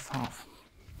right, f half.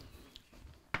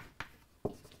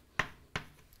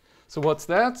 So what's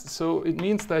that? So it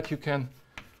means that you can,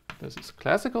 this is a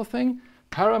classical thing,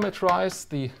 parameterize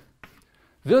the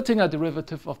Wirtinger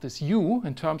derivative of this u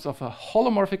in terms of a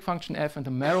holomorphic function f and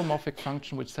a meromorphic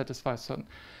function which satisfies certain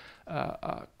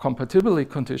compatibility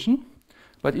condition.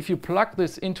 But if you plug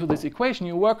this into this equation,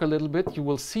 you work a little bit, you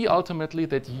will see ultimately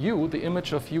that u, the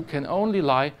image of u, can only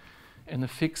lie in a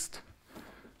fixed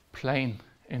plane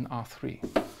in R3.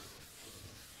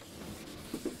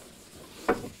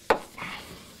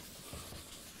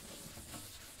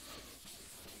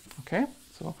 Okay,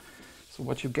 so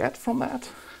what you get from that,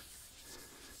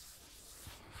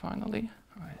 finally,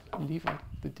 I leave out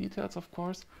the details, of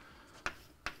course,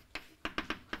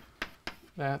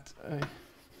 that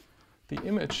the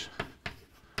image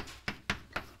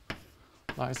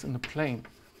lies in the plane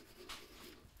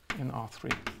in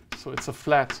R3. So it's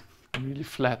a really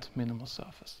flat minimal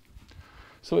surface.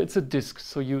 So it's a disk.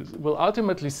 So you will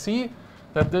ultimately see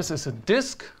that this is a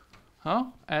disk,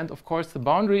 and of course the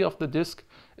boundary of the disk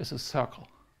is a circle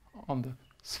on the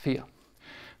sphere.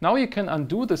 Now you can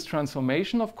undo this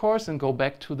transformation, of course, and go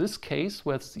back to this case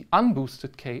where it's the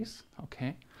unboosted case,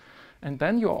 okay? And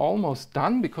then you're almost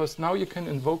done because now you can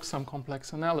invoke some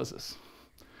complex analysis.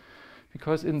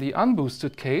 Because in the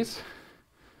unboosted case,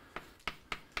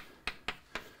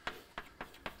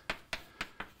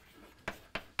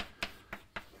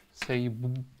 say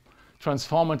you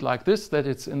transform it like this, that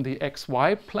it's in the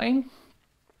xy plane,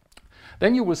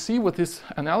 then you will see with this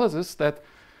analysis that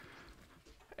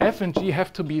f and g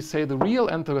have to be, say, the real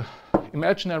and the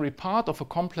imaginary part of a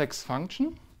complex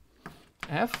function,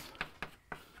 f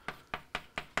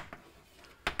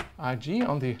ig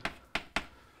on the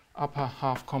upper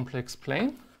half complex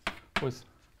plane with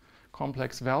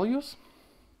complex values.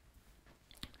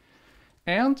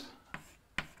 And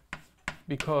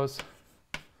because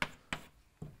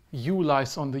u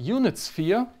lies on the unit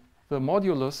sphere, the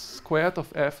modulus squared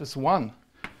of f is 1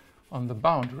 on the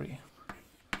boundary.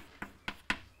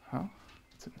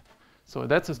 So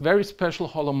that's a very special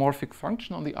holomorphic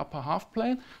function on the upper half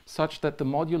plane, such that the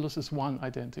modulus is 1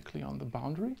 identically on the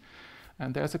boundary.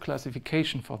 And there's a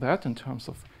classification for that in terms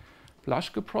of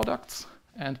Blaschke products.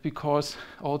 And because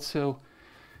also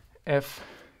f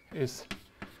is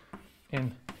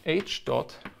in h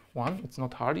dot 1, it's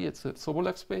not Hardy, it's a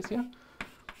Sobolev space here.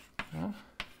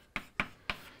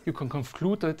 You can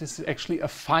conclude that this is actually a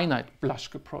finite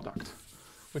Blaschke product,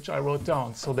 which I wrote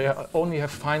down. So they only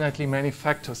have finitely many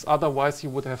factors. Otherwise, you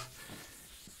would have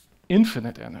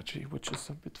infinite energy, which is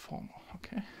a bit formal.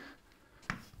 Okay.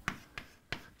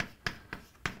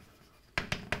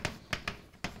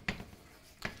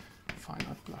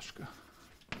 Finite Blaschke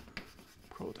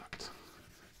product.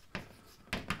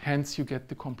 Hence, you get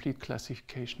the complete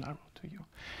classification I wrote to you.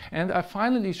 And I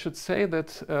finally should say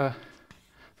that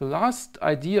the last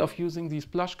idea of using these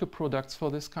Blaschke products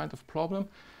for this kind of problem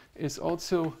is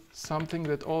also something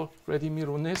that already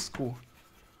Mironescu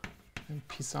and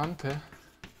Pisante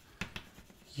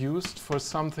used for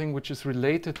something which is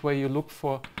related, where you look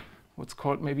for what's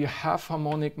called maybe a half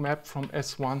harmonic map from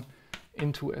S1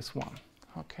 into S1.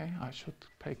 Okay, I should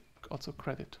pay also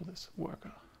credit to this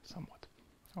worker somewhat.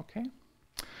 Okay,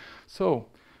 so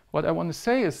what I want to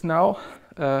say is now,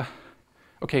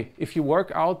 okay, if you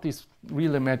work out these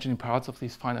real imaginary parts of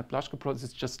these finite Blaschke products,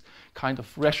 it's just kind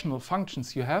of rational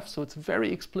functions you have, so it's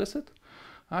very explicit.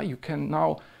 You can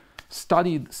now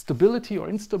study stability or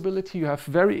instability. You have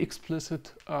very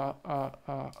explicit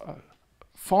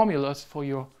formulas for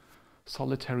your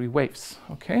solitary waves,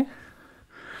 okay?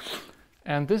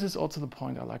 And this is also the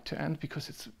point I like to end, because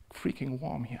it's freaking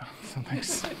warm here. So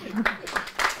thanks.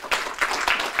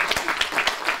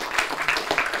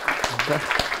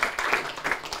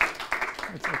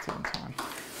 It's also on time.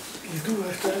 We do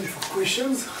have time for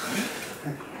questions.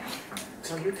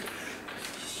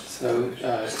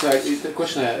 The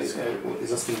question I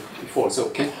was asking before, so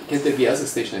can there be other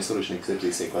stationary solutions except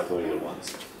these equatorial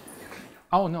ones?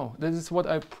 Oh no, this is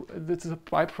this is a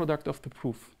byproduct of the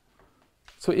proof.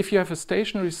 So if you have a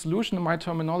stationary solution, in my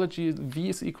terminology, V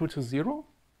is equal to 0,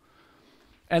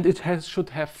 and it should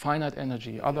have finite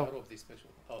energy.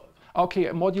 Okay,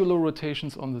 modular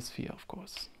rotations on the sphere, of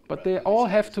course, but right, they all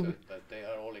have to be. But they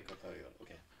are all equatorial.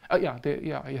 Okay.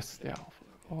 Yes, they are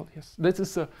all. Yes, this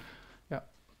is a.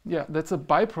 Yeah, that's a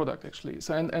byproduct actually.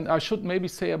 So and I should maybe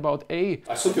say about A.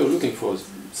 I thought you were looking for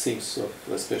things of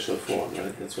a special form,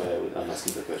 right? That's why I'm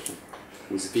asking the question.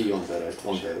 With V on the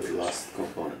last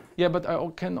component. Yeah, but I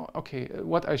can. Okay,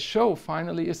 what I show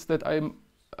finally is that I'm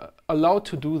allowed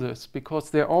to do this because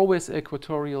they're always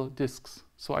equatorial disks.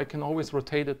 So I can always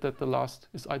rotate it that the last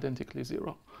is identically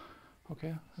 0.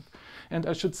 Okay, and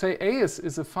I should say A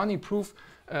is a funny proof.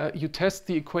 You test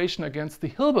the equation against the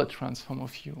Hilbert transform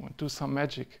of U and do some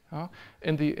magic.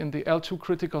 In the L2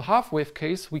 critical half wave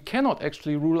case, we cannot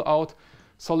actually rule out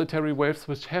solitary waves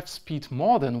which have speed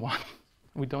more than 1.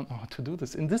 We don't know how to do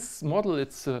this. In this model,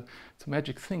 it's a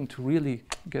magic thing to really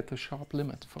get the sharp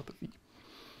limit for the V.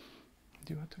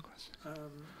 Do you have a question?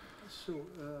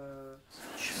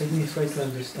 Let me try to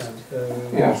understand.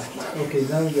 Yeah. Okay,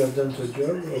 now you have done the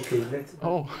job. Okay, let's.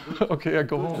 Oh, okay, I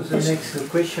go home. To the next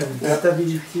question: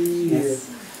 stability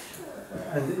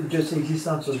and just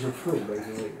existence of the flow, by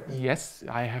the way. Yes,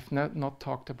 I have not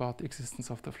talked about the existence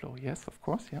of the flow. Yes, of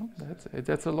course. Yeah,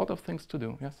 that's a lot of things to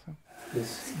do. Yes.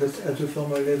 Yes, but at the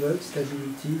formal level,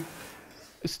 stability.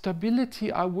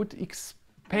 Stability, I would expect.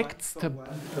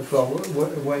 For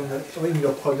when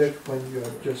your product, when you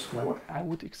are just one. I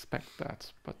would expect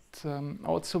that, but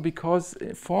also because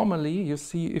formally, you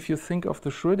see, if you think of the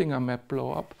Schrödinger map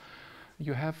blow up,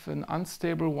 you have an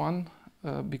unstable one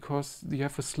because you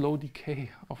have a slow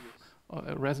decay of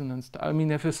resonance. I mean,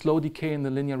 you have a slow decay in the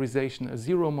linearization, a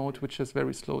 0 mode which has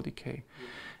very slow decay,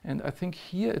 and I think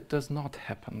here it does not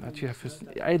happen. That you have,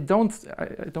 I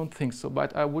don't think so,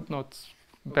 but I would not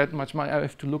bet much money. I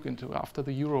have to look into after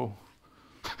the Euro.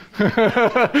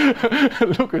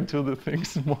 Look into the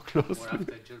things more closely. Or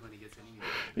after Germany gets an Euro.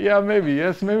 Yeah, maybe.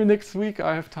 Yes, maybe next week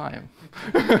I have time.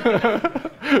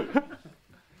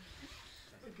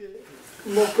 Okay.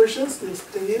 More questions?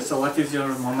 So what is your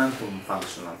momentum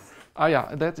function?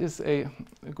 Yeah, that is a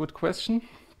good question.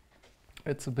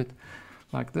 It's a bit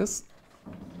like this.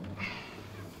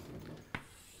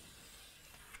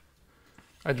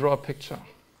 I draw a picture.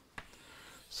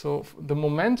 So the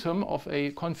momentum of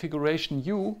a configuration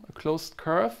U, a closed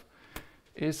curve,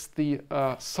 is the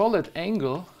solid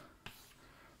angle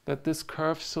that this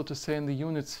curve, so to say, in the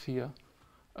unit sphere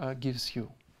gives you.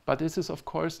 But this is, of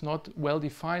course, not well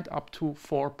defined up to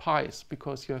 4 pi's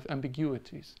because you have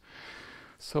ambiguities.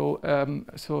 So,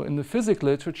 so in the physics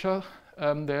literature,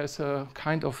 there's a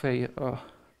kind of a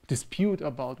dispute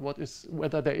about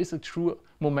whether there is a true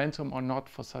momentum or not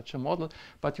for such a model.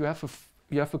 But you have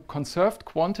a conserved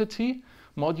quantity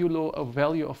modulo a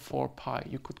value of 4 pi.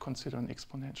 You could consider an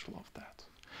exponential of that.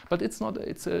 But it's not.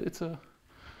 It's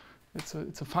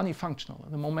a funny functional.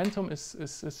 The momentum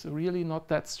is really not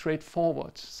that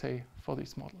straightforward, say, for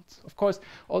these models. Of course,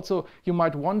 also you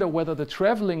might wonder whether the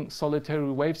traveling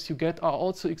solitary waves you get are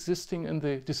also existing in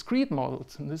the discrete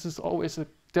models, and this is always a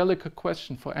delicate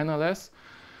question for NLS.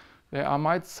 There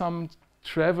might some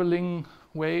traveling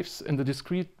waves in the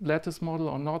discrete lattice model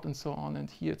or not, and so on. And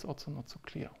here it's also not so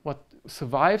clear what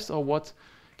survives or what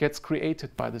gets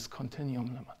created by this continuum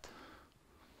limit.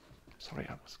 Sorry,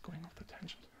 I was going off the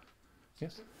tangent.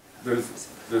 Yes?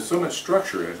 There's so much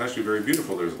structure, and it's actually very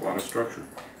beautiful. There's a lot of structure.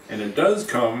 And it does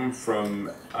come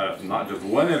from not just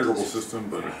one integrable system,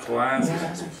 but a class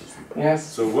integrable system. Yes.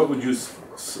 So what would you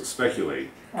speculate?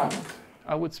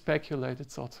 I would speculate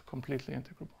it's also completely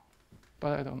integrable,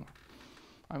 but I don't know.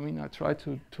 I mean, I try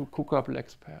to cook up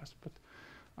Lex pairs, but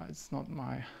it's not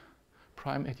my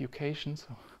prime education,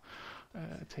 so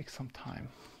it takes some time,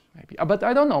 maybe. But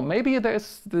I don't know. Maybe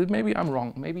maybe I'm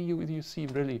wrong. Maybe you see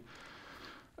really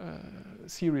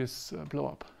serious blow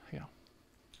up here.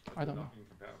 I don't know.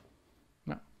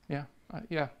 No. Yeah.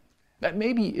 Yeah. That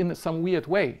maybe in some weird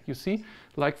way, you see,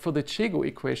 like for the Chego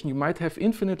equation, you might have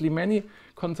infinitely many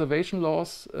conservation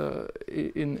laws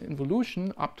in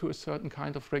involution up to a certain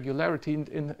kind of regularity.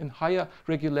 In higher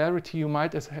regularity, you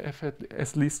might have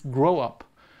at least grow up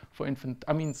for infinite.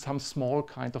 I mean, some small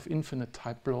kind of infinite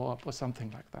type blow up or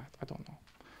something like that. I don't know.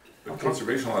 But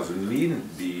conservation laws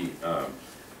needn't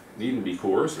be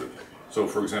coercive. So,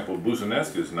 for example,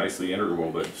 Boussinesq is nicely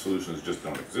integrable, but solutions just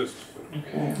don't exist.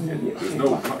 Okay. There's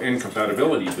no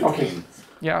incompatibility between. Okay.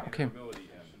 Yeah. Okay.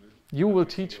 You will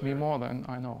teach me more than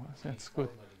I know. That's good.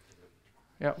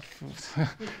 Yeah.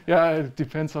 Yeah. It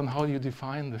depends on how you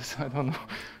define this. I don't know.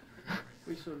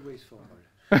 It's always forward.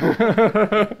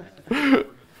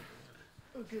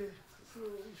 Okay, so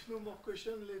if no more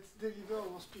questions, let's deliver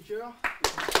our speaker.